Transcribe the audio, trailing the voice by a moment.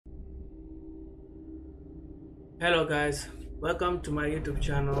Hello guys, welcome to my YouTube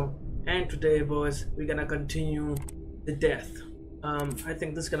channel, and today boys we're gonna continue the death. I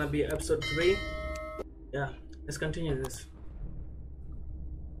think this is gonna be episode 3. Yeah, let's continue this.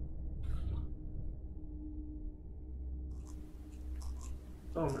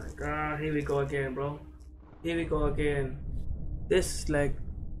 Oh my god, here we go again, bro. Here we go again. This is like,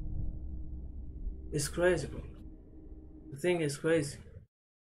 it's crazy, bro. The thing is crazy.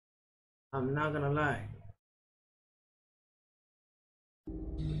 I'm not gonna lie.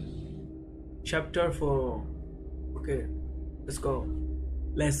 Chapter 4. Okay, let's go.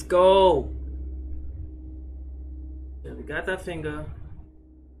 Let's go. Yeah, we got that finger.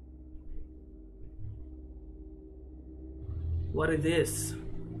 What is this?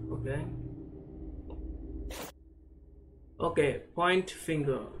 Okay. Okay, point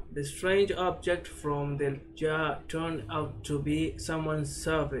finger. The strange object from the jar turned out to be someone's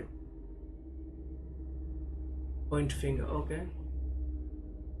servant. Point finger, okay.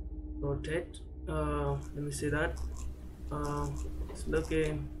 Rotate. Let me see that. It's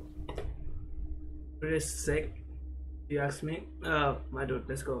looking pretty sick, if you ask me. My dude,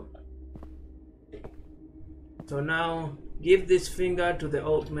 let's go. So now, give this finger to the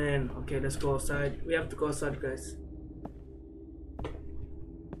old man. Okay, let's go outside. We have to go outside, guys.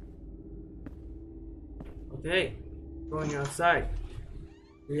 Okay, going outside.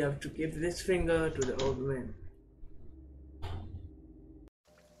 We have to give this finger to the old man.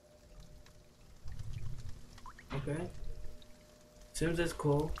 Okay. Seems it's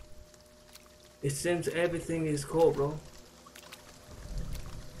cool. It seems everything is cool, bro.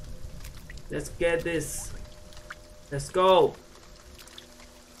 Let's get this. Let's go.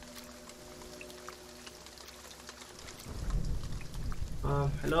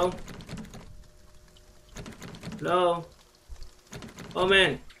 Hello? Hello? Oh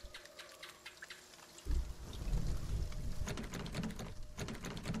man.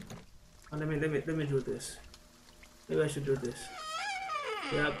 Oh, let me do this. Maybe I should do this.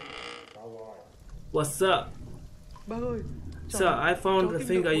 Yep. What's up? Sir, I found the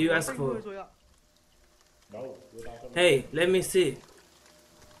finger you asked for. Hey, let me see.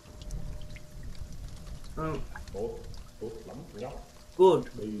 Good.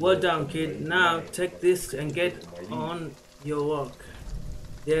 Well done, kid. Now take this and get on your work.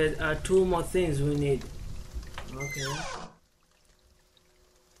 There are 2 more things we need. Okay.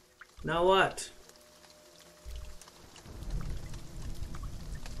 Now what?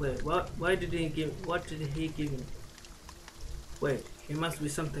 Wait, what? Why did he give? What did he give me? Wait, it must be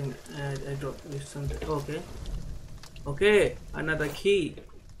something. I dropped something. Okay. Okay, another key.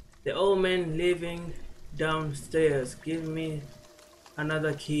 The old man living downstairs. Give me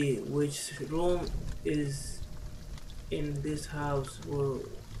another key. Which room is in this house will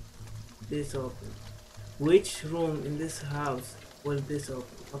this open? Which room in this house will this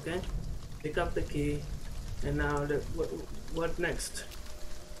open? Okay. Pick up the key. And now what next?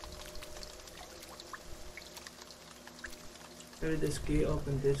 Maybe this key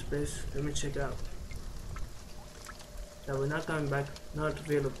open this place. Let me check out. That we're not coming back. Not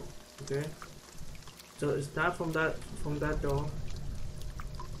available. Okay. So it's not from that door.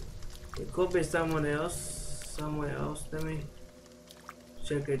 It could be someone else. Somewhere else. Let me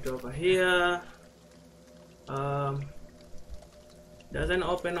check it over here. Doesn't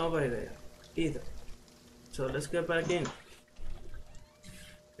open over there either. So let's get back in.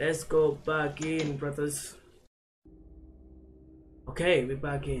 Let's go back in, brothers. Okay, we're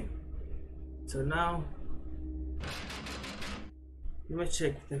back in. So now, let me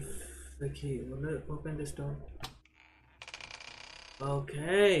check the key. Will it open this door?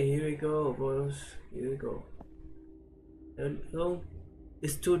 Okay, here we go, boys. Here we go. Hello?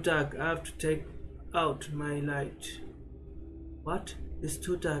 It's too dark. I have to take out my light. What? It's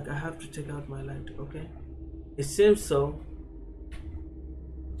too dark. I have to take out my light. Okay. It seems so.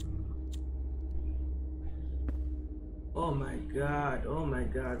 Oh my god,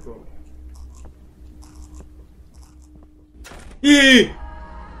 bro. Eee!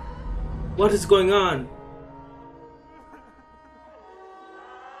 What is going on?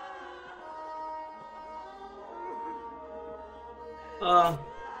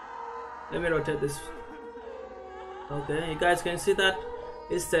 Let me rotate this. Okay, you guys can see that?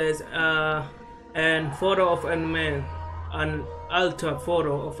 It says, an photo of a man, an altar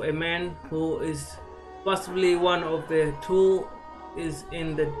photo of a man who is possibly one of the 2 is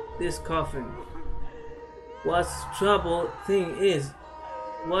in this coffin. What terrible thing is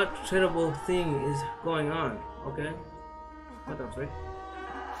going on? Okay, what the frick?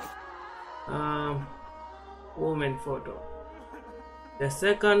 Woman photo. The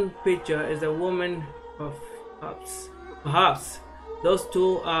second picture is a woman of Perhaps those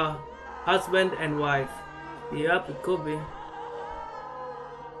two are husband and wife. Yep, it could be.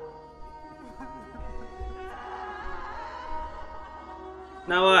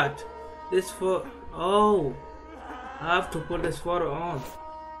 Now what? This for oh, I have to put this photo on.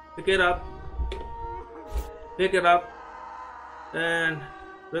 Pick it up. Pick it up, and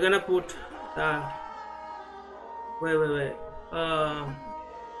we're gonna put wait.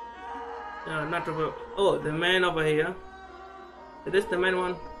 Not over. Oh, the man over here. Is this the man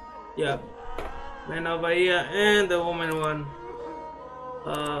one? Yeah, man over here, and the woman one.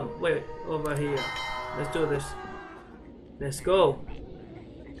 Wait, over here. Let's do this. Let's go.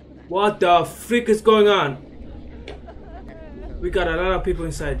 What the freak is going on? We got a lot of people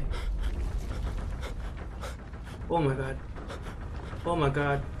inside. Oh my god. Oh my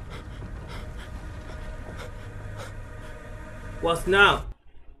god. What's now?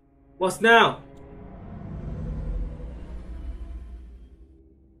 What's now?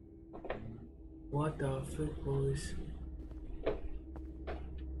 What the frick, boys?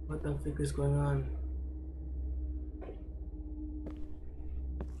 What the frick is going on?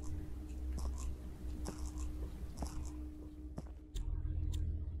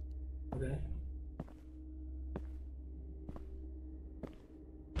 Okay.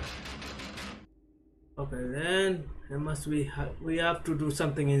 Okay, then it must be we have to do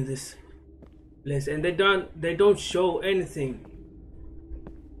something in this place, and they don't show anything.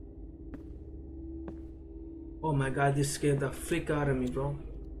 Oh my god, this scared the freak out of me, bro.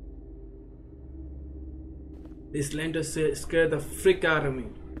 This lantern scared the freak out of me.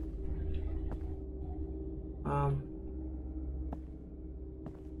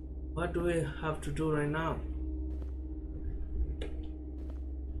 What do we have to do right now?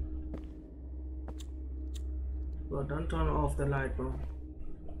 Bro, don't turn off the light, bro.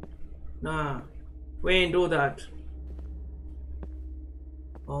 Nah, we ain't do that.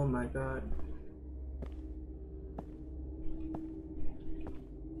 Oh my god.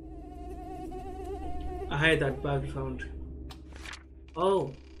 I hate that background.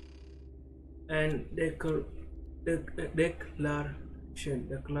 Oh, and declaration.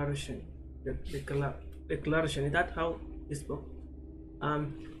 Is that how it's spoke?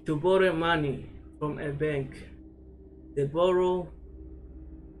 To borrow money from a bank. The borrower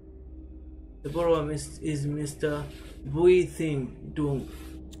is Mr. Bui Thing Dung.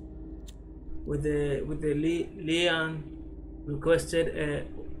 With the Leon requested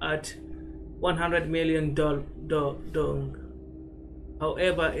at $100 million dong.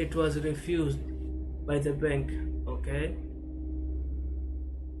 However, it was refused by the bank. Okay.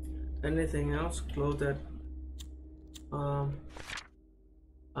 Anything else? Close that.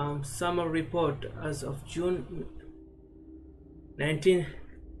 Summer report as of June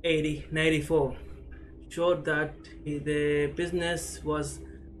 1994 showed that the business was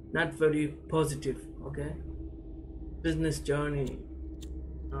not very positive. Okay. Business journey.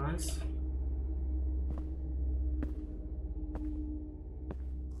 Nice.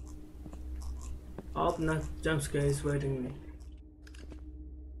 Hope not jump scare is waiting me.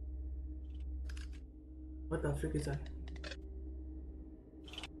 What the frick is that?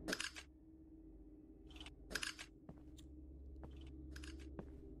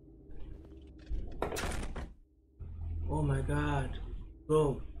 Oh my god,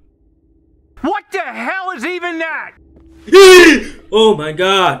 bro. What the hell is even that? Oh my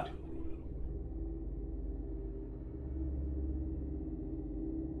god.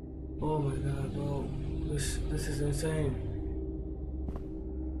 Oh my god, bro. This is insane.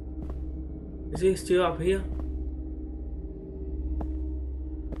 Is he still up here?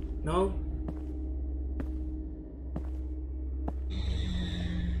 No?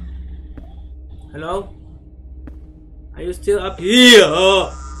 Hello? Are you still up here?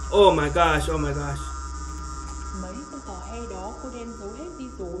 Oh my gosh, oh my gosh. Mấy con cò hay đó cô đem giấu hết đi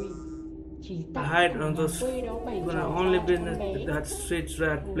rồi. Chỉ I tặng hide con on gà those quê đó bày gonna trò only cho con business bé. that street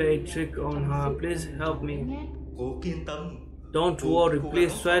rat play trick on her. Please help me. Cô kiên tâm. Don't worry,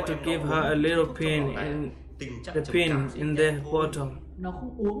 please try to give her a little pin in the pin in the bottom. Nó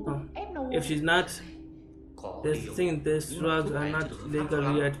không uống đâu, ép nó uống. If she's not, they think these drugs are not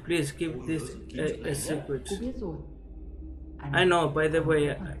legal yet. Please keep this a secret. Cô biết rồi. I know, by the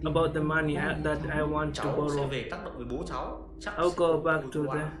way, about the money that I want to Cháu sẽ borrow. về tác động với bố cháu. Chắc I'll sẽ go không back vui to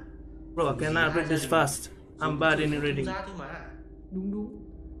quá. the... Bro, I cannot read this fast. I'm bad in reading. Ra thôi mà. Đúng.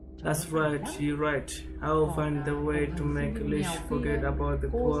 That's right, you're right. I will find the way to make Lish forget about the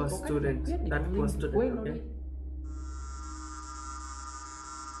poor student. That poor student, okay?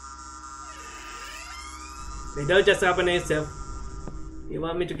 They don't just happen itself. You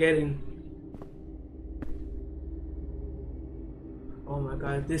want me to get in? Oh my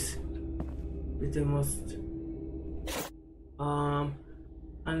god, this is the most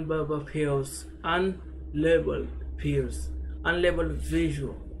unlabeled pills, unlabeled pills, unlabeled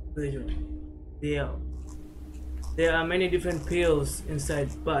visual. There are many different pills inside,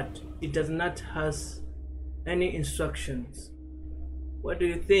 but it does not has any instructions. What do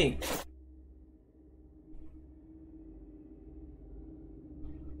you think?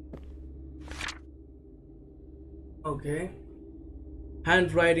 Okay.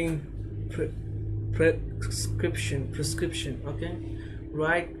 Handwriting prescription. Okay.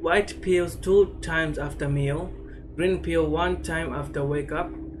 Write white pills 2 times after meal, green pill 1 time after wake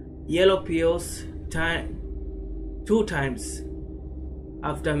up, yellow pills 2 times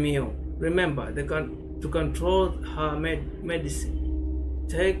after meal. Remember, to control her medicine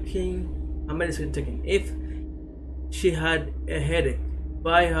taking. If she had a headache,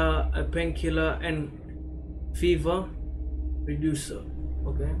 buy her a painkiller and fever reducer.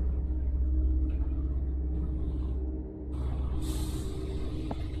 Okay.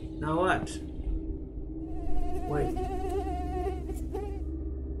 Now what? Wait.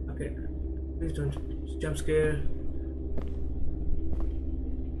 Okay. Please don't jump scare.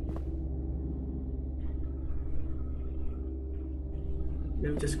 Let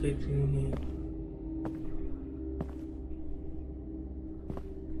me just get in here.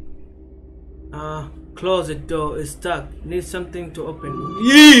 Closet door is stuck. Need something to open.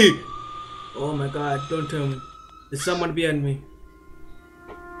 Yee! Oh my god, don't tell me. There's someone behind me.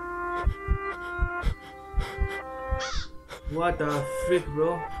 What the frick,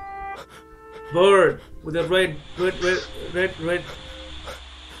 bro? Bird with a red. With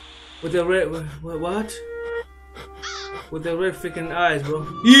a red. What? With the red freaking eyes, bro.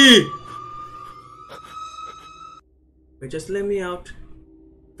 Yee! Wait, just let me out.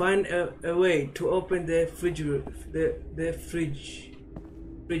 Find a way to open the fridge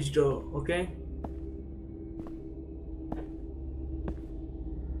door, okay?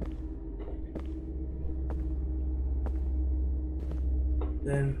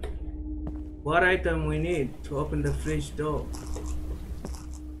 Then what item we need to open the fridge door?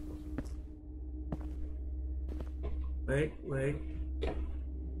 Wait.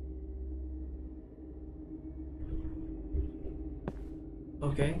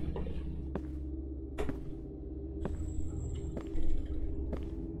 Okay.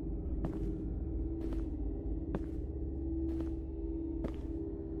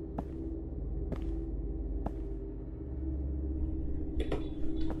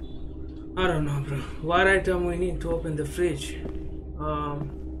 I don't know, bro. What item we need to open the fridge?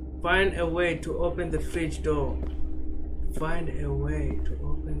 Find a way to open the fridge door. Find a way to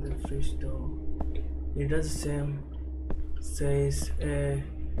open the fridge door. It does the same. Says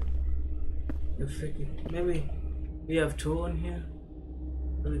maybe we have 2 on here.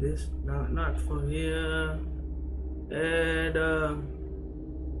 Maybe this. No, not from here. And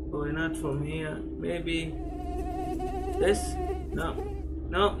not from here. Maybe this. No,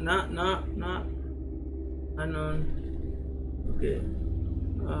 not unknown. Okay.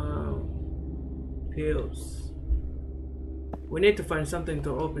 Pills. We need to find something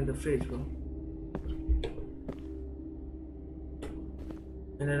to open the fridge, bro.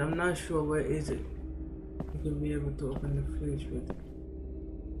 And then I'm not sure where is it. You can be able to open the fridge with it.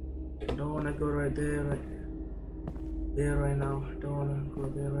 I don't want to go right there right now. I don't want to go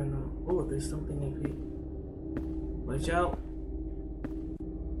there right now. Oh, there's something up here. Watch out.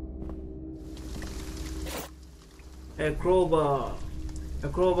 A crowbar. A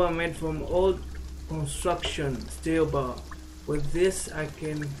crowbar made from old construction steel bar. With this I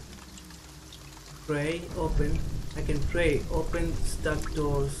can pray open stuck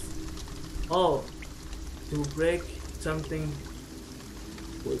doors, or to break something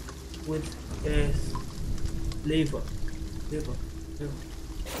with a lever.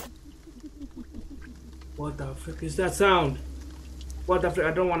 What the frick is that sound? What the frick?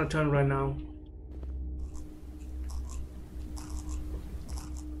 I don't want to turn right now.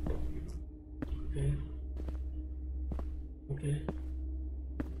 Okay.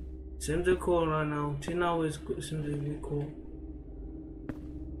 Seems to be cool right now. 10 hours seems to be cool.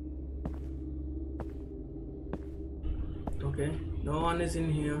 Okay, no one is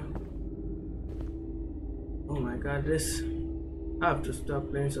in here. Oh my god, this. I have to stop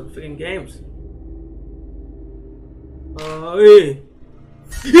playing some freaking games. Hey.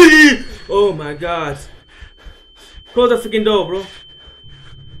 Oh my god. Close the freaking door, bro.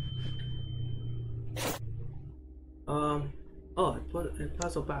 Oh,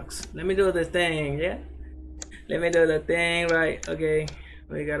 puzzle box. Let me do the thing, yeah? Let me do the thing, right? Okay.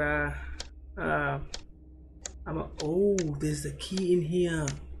 We gotta Oh, there's a key in here.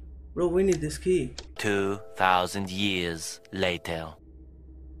 Bro, we need this key. 2,000 years later.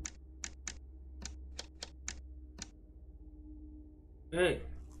 Hey.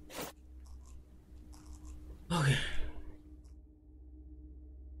 Okay.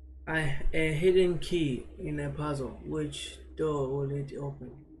 A hidden key in a puzzle. Which door will it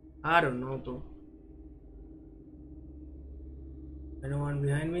open? I don't know, bro. Anyone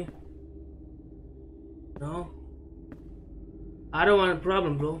behind me? No? I don't want a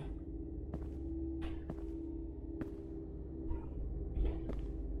problem, bro.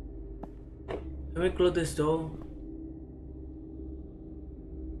 Can we close this door?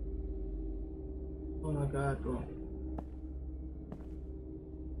 Oh my god, bro.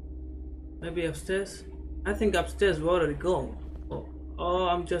 Maybe upstairs? I think upstairs we already go. Oh,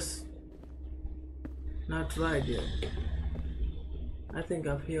 I'm just not right yet. I think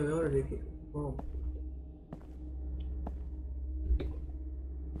up here we already go.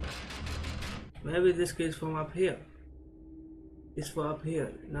 Maybe this key is from up here. It's for up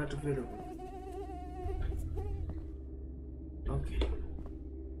here, not available. Okay.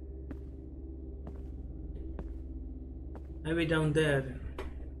 Maybe down there.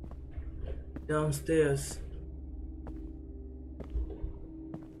 Downstairs.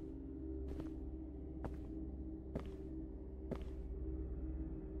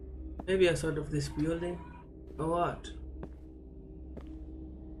 Maybe outside of this building? Or what?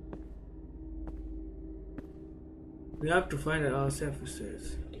 We have to find it ourselves, it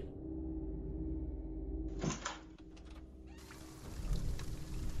says.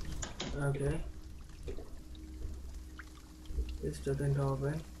 Okay. This doesn't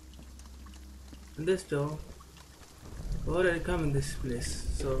open. And this door we already come in this place,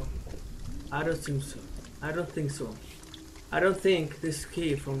 so I don't think so. I don't think so. I don't think this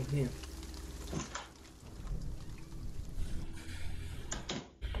key from here.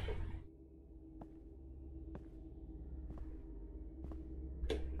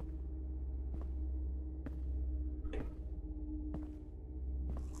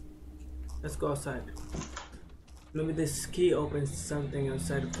 Let's go outside. Maybe this key opens something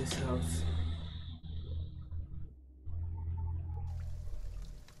outside of this house.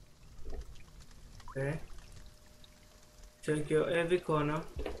 Okay. Check your every corner.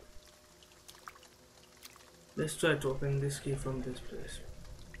 Let's try to open this key from this place.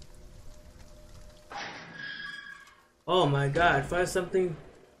 Oh my god, find something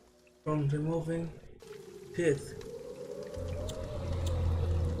from removing teeth.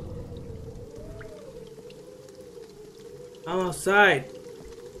 I'm outside.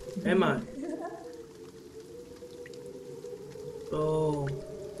 Emma. Oh.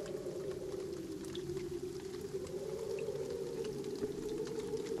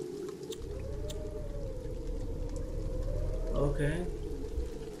 Okay.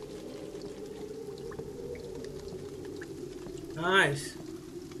 Nice.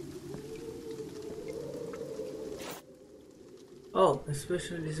 Oh, a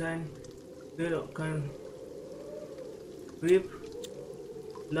special design wheel can grip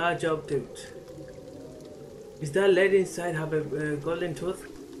large objects. Is that lady inside have a golden tooth?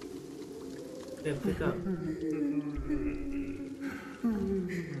 Okay, pick up.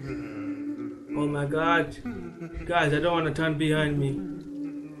 Oh my god. Guys, I don't want to turn behind me.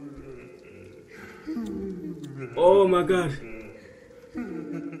 Oh my god.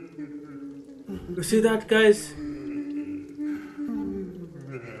 You see that, guys?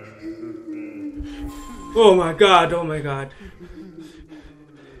 Oh my god, oh my god.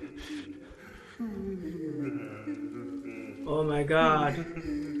 Oh my god.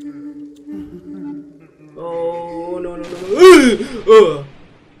 Oh no no no.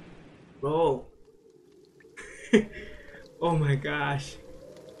 Bro. Oh my gosh.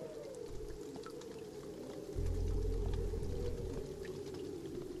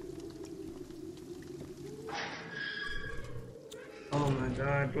 Oh my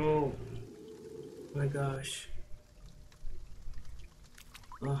god, bro. Oh my gosh.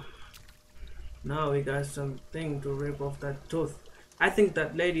 Oh. Now we got something to rip off that tooth. I think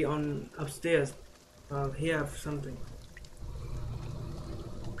that lady on upstairs, he have something.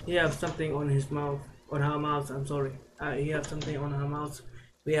 He have something on his mouth, on her mouth. I'm sorry. He have something on her mouth.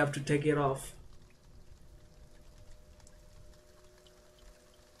 We have to take it off.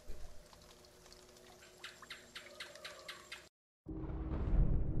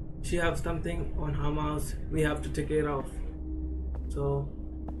 She have something on her mouth. We have to take it off. So,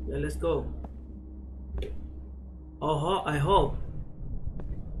 yeah, let's go. Oh, I hope.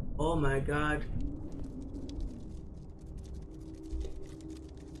 Oh my god.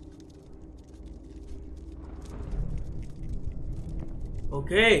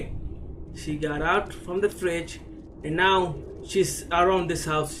 Okay, she got out from the fridge and now she's around this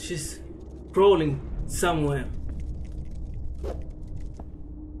house. She's crawling somewhere.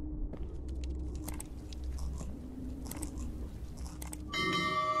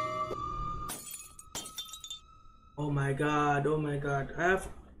 Oh my god, oh my god.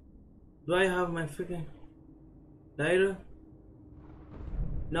 Do I have my freaking lighter?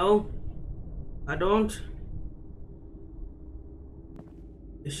 No, I don't.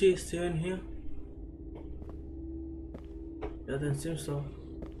 Is she still in here? Doesn't seem so.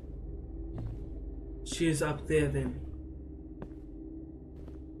 She's up there then.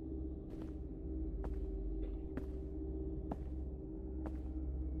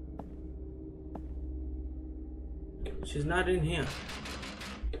 She's not in here.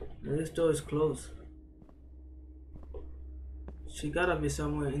 This door is closed. She gotta be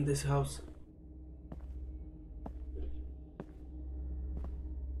somewhere in this house.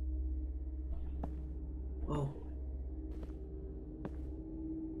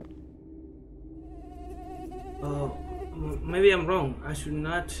 Oh. Maybe I'm wrong. I should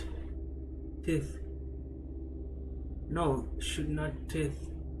not teeth. No, should not teeth.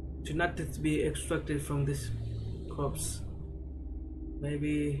 Should not teeth be extracted from this corpse.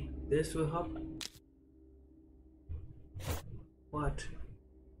 Maybe this will help. What?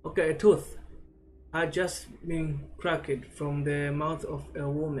 Okay, a tooth had just been cracked from the mouth of a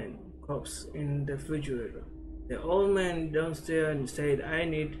woman corpse in the refrigerator. The old man downstairs and said, "I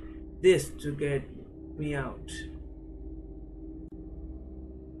need this to get me out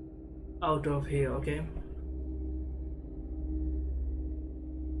of here." Okay.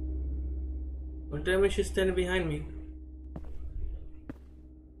 Don't tell me she's standing behind me.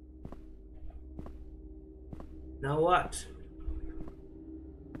 Now what?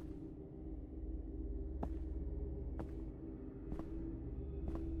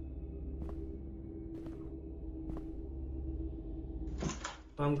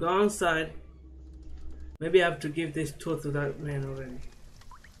 If I'm going inside, maybe I have to give this tooth to that man already.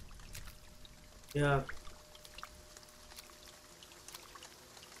 Yeah.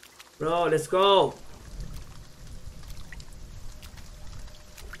 Bro, let's go.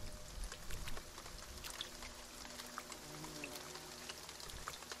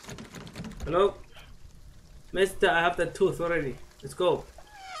 Hello? Mister, I have the tooth already. Let's go.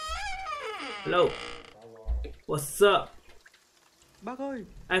 Hello? What's up? Bác ơi,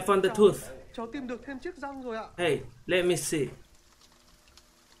 I found the tooth. cháu tìm được thêm chiếc răng rồi ạ. Hey, let me see.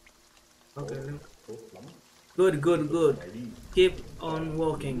 Okay. Good, good, good. Keep on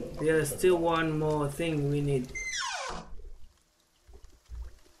walking. There's still one more thing we need.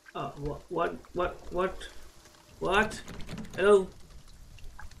 What? Hello?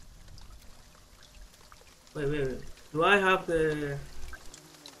 Wait. Do I have the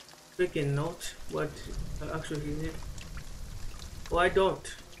freaking note? What actually is it? Oh, I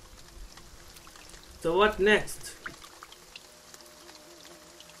don't. So what next?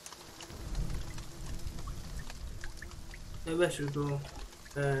 Maybe I should go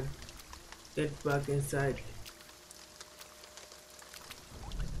and get back inside.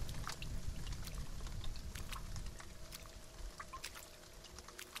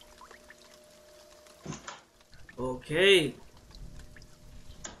 Okay.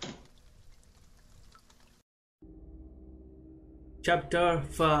 Chapter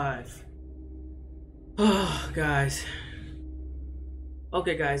 5. Oh, guys.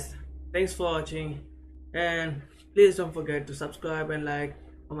 Okay, guys. Thanks for watching. And please don't forget to subscribe and like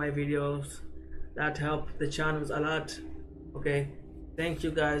on my videos. That help the channels a lot. Okay. Thank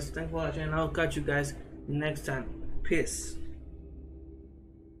you guys. Thanks for watching. I'll catch you guys next time. Peace.